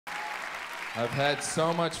I've had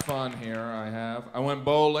so much fun here, I have. I went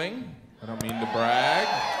bowling. I don't mean to brag.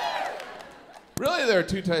 Really, there are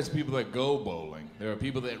two types of people that go bowling. There are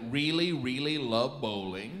people that really, really love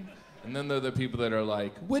bowling. And then there are the people that are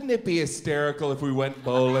like, wouldn't it be hysterical if we went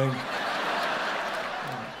bowling?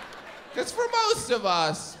 Because for most of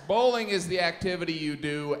us, bowling is the activity you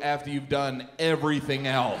do after you've done everything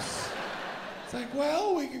else. It's like,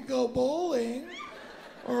 well, we could go bowling,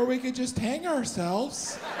 or we could just hang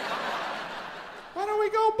ourselves. Why don't we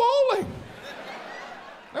go bowling?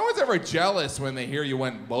 No one's ever jealous when they hear you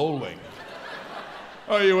went bowling.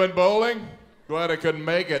 Oh, you went bowling? Glad I couldn't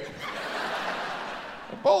make it.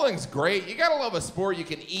 Bowling's great. You gotta love a sport you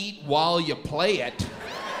can eat while you play it.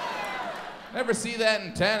 Never see that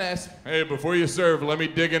in tennis. Hey, before you serve, let me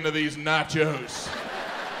dig into these nachos.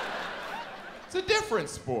 It's a different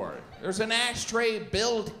sport. There's an ashtray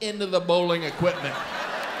built into the bowling equipment.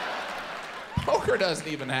 Poker doesn't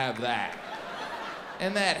even have that.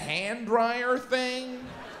 And that hand dryer thing,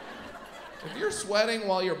 if you're sweating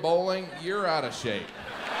while you're bowling, you're out of shape.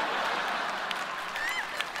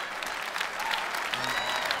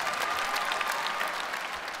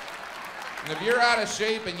 And if you're out of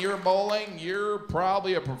shape and you're bowling, you're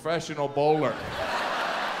probably a professional bowler.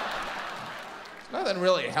 There's nothing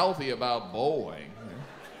really healthy about bowling.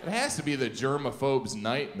 It has to be the germaphobe's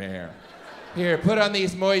nightmare. Here, put on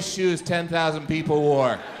these moist shoes 10,000 people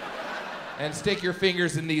wore. And stick your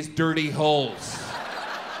fingers in these dirty holes.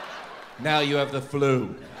 Now you have the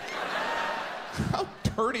flu. How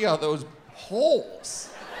dirty are those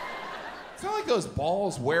holes? It's not like those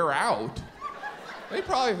balls wear out. They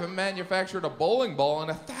probably haven't manufactured a bowling ball in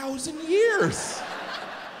 1,000 years.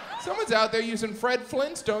 Someone's out there using Fred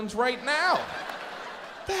Flintstones right now.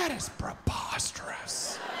 That is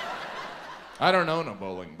preposterous. I don't own a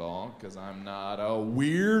bowling ball because I'm not a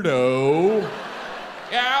weirdo.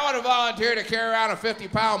 Yeah, I want to volunteer to carry around a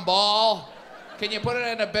 50-pound ball. Can you put it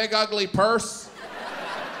in a big, ugly purse?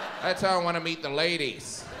 That's how I want to meet the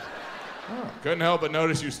ladies. Oh, couldn't help but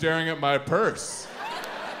notice you staring at my purse.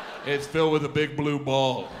 It's filled with a big blue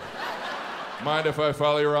ball. Mind if I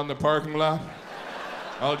follow you around the parking lot?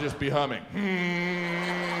 I'll just be humming.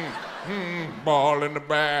 Ball in the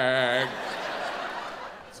bag.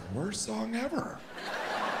 It's the worst song ever.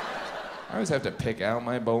 I always have to pick out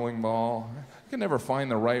my bowling ball. I can never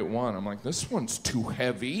find the right one. I'm like, this one's too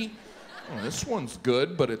heavy. Oh, this one's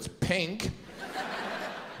good, but it's pink.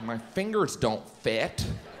 My fingers don't fit.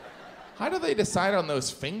 How do they decide on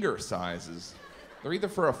those finger sizes? They're either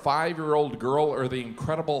for a 5-year-old girl or the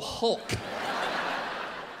Incredible Hulk.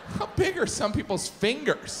 How big are some people's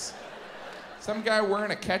fingers? Some guy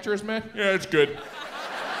wearing a catcher's mitt? Yeah, it's good.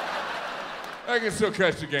 I can still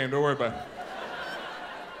catch the game, don't worry about it.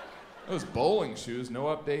 Those bowling shoes, no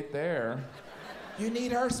update there. You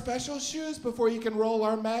need our special shoes before you can roll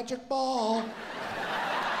our magic ball.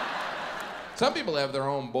 Some people have their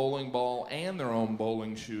own bowling ball and their own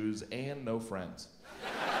bowling shoes and no friends.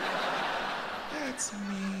 That's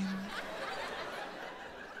mean.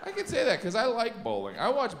 I can say that because I like bowling. I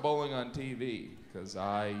watch bowling on TV because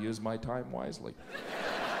I use my time wisely.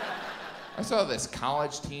 I saw this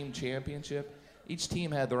college team championship. Each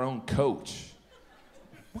team had their own coach.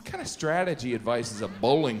 What kind of strategy advice is a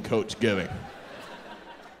bowling coach giving?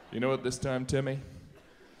 You know what this time, Timmy?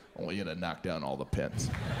 I want you to knock down all the pins.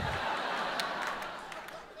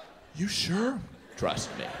 You sure? Trust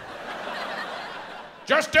me.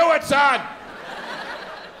 Just do it, son!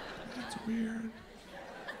 That's weird.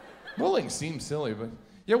 Bowling seems silly, but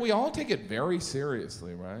yeah, we all take it very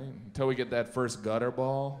seriously, right? Until we get that first gutter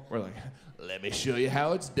ball, we're like, let me show you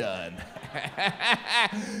how it's done.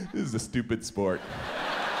 This is a stupid sport.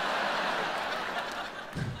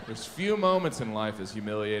 There's few moments in life as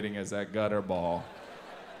humiliating as that gutter ball.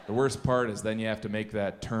 The worst part is then you have to make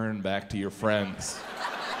that turn back to your friends.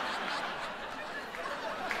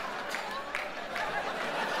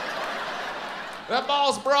 That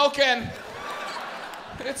ball's broken.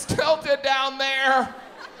 It's tilted down there.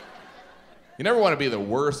 You never want to be the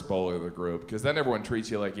worst bowler of the group, because then everyone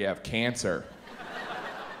treats you like you have cancer.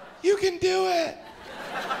 You can do it.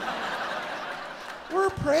 We're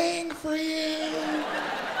praying for you.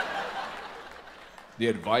 The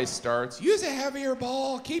advice starts, use a heavier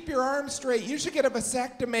ball, keep your arms straight, you should get a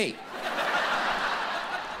vasectomy.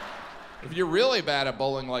 If you're really bad at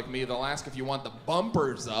bowling like me, they'll ask if you want the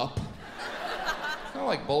bumpers up. It's not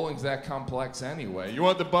like bowling's that complex anyway. You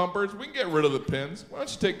want the bumpers? We can get rid of the pins. Why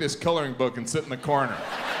don't you take this coloring book and sit in the corner?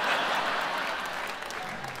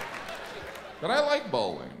 But I like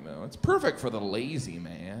bowling, though. It's perfect for the lazy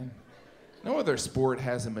man. No other sport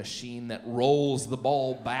has a machine that rolls the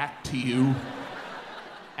ball back to you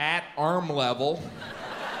at arm level.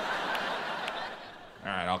 All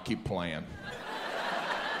right, I'll keep playing.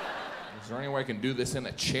 Is there any way I can do this in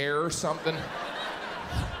a chair or something?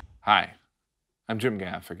 Hi, I'm Jim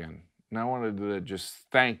Gaffigan, and I wanted to just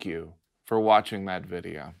thank you for watching that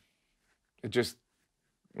video. It just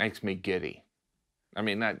makes me giddy. I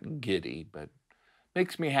mean, not giddy, but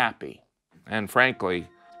makes me happy. And frankly,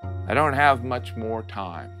 I don't have much more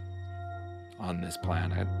time on this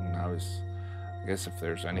planet. And I guess if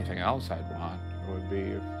there's anything else I'd want, it would be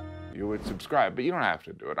if you would subscribe. But you don't have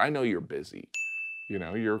to do it. I know you're busy. You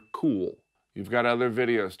know, you're cool. You've got other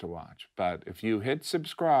videos to watch. But if you hit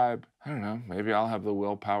subscribe, I don't know, maybe I'll have the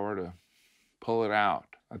willpower to pull it out.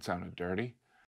 That sounded dirty.